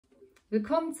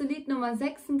Willkommen zu Lied Nummer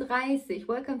 36.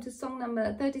 Welcome to song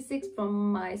number 36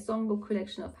 from my songbook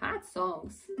collection of heart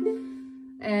songs.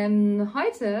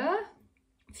 Heute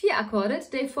 4 Akkorde,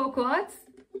 today 4 chords.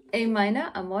 A minor,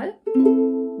 A-Moll,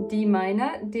 D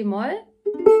minor, D-Moll,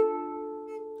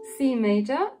 C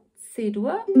major,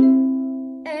 C-Dur,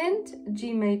 and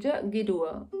G major,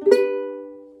 G-Dur.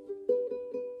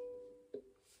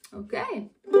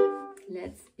 Okay,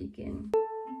 let's begin.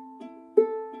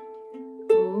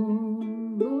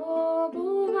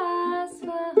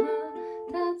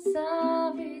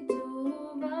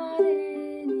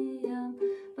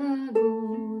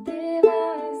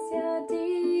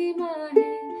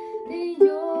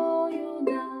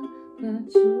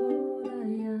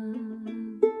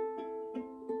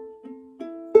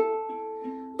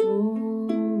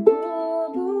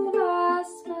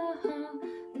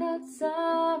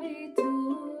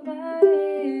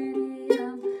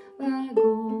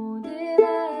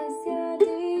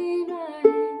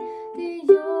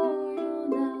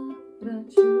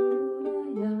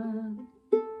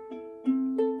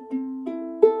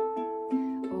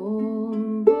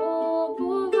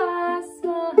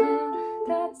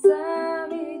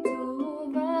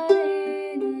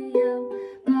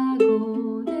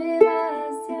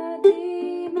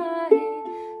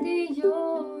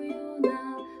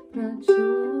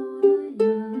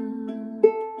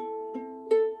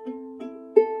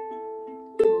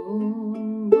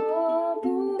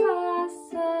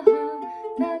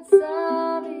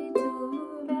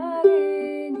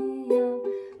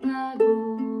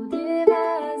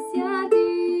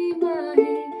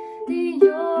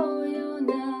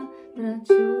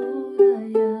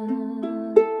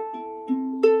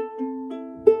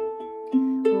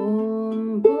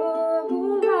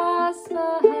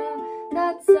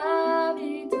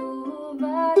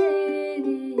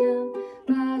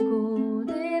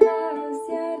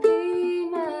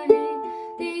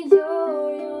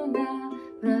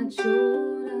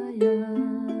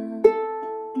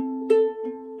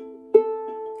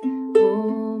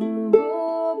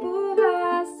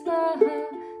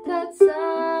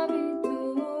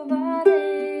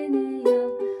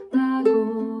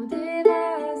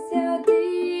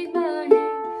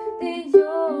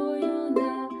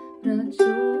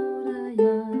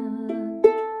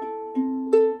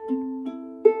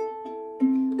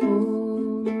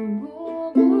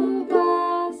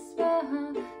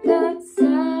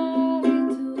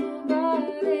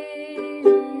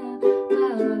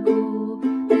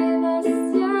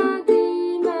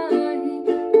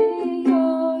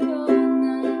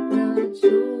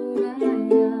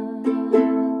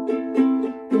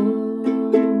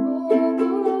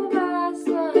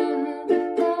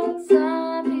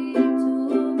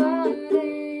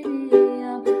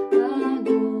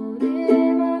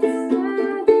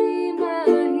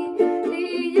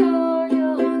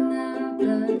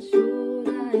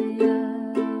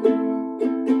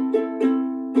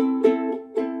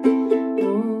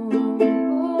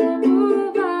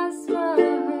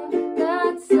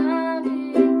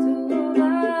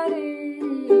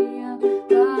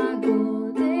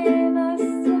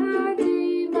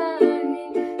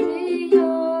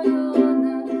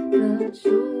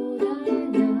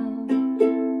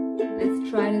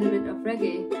 Try a little bit of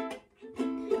reggae.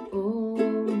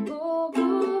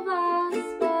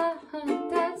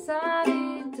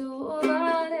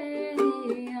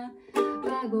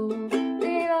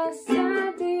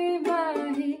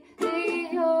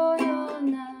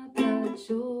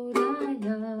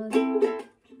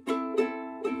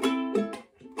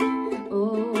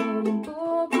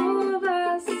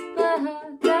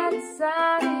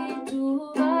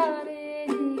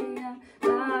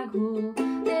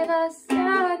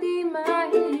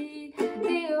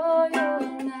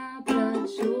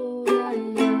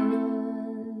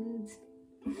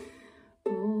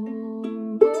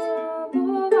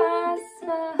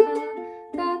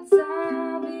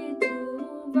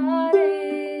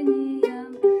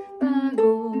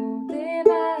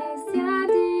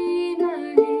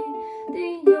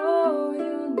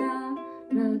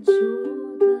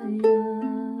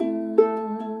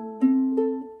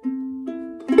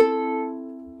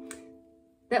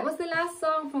 That was the last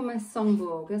song from my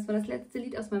songbook. Das war das letzte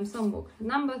Lied aus meinem Songbook,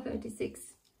 number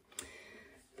 36.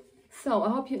 So, I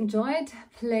hope you enjoyed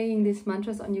playing these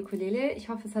mantras on ukulele. Ich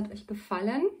hoffe, es hat euch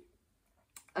gefallen.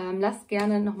 Lasst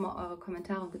gerne nochmal eure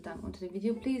Kommentare und Gedanken unter dem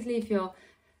Video. Please leave your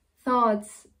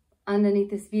thoughts underneath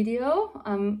this video.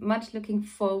 I'm much looking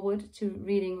forward to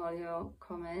reading all your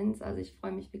comments. Also ich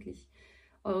freue mich wirklich,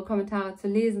 eure Kommentare zu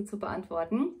lesen, zu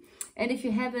beantworten. And if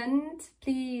you haven't,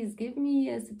 please give me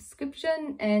a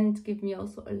subscription and give me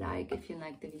also a like if you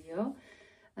like the video.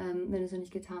 Wenn du es noch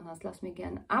nicht getan hast, lass mir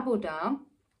gerne ein Abo da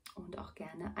und auch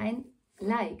gerne ein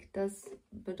Like. Das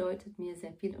bedeutet mir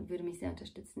sehr viel und würde mich sehr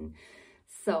unterstützen.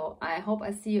 So, I hope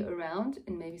I see you around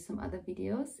in maybe some other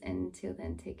videos. And until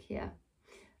then, take care.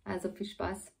 Also viel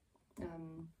Spaß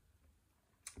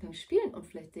beim Spielen und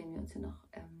vielleicht sehen wir uns ja noch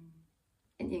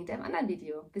in irgendeinem anderen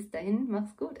Video. Bis dahin,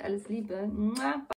 mach's gut, alles Liebe.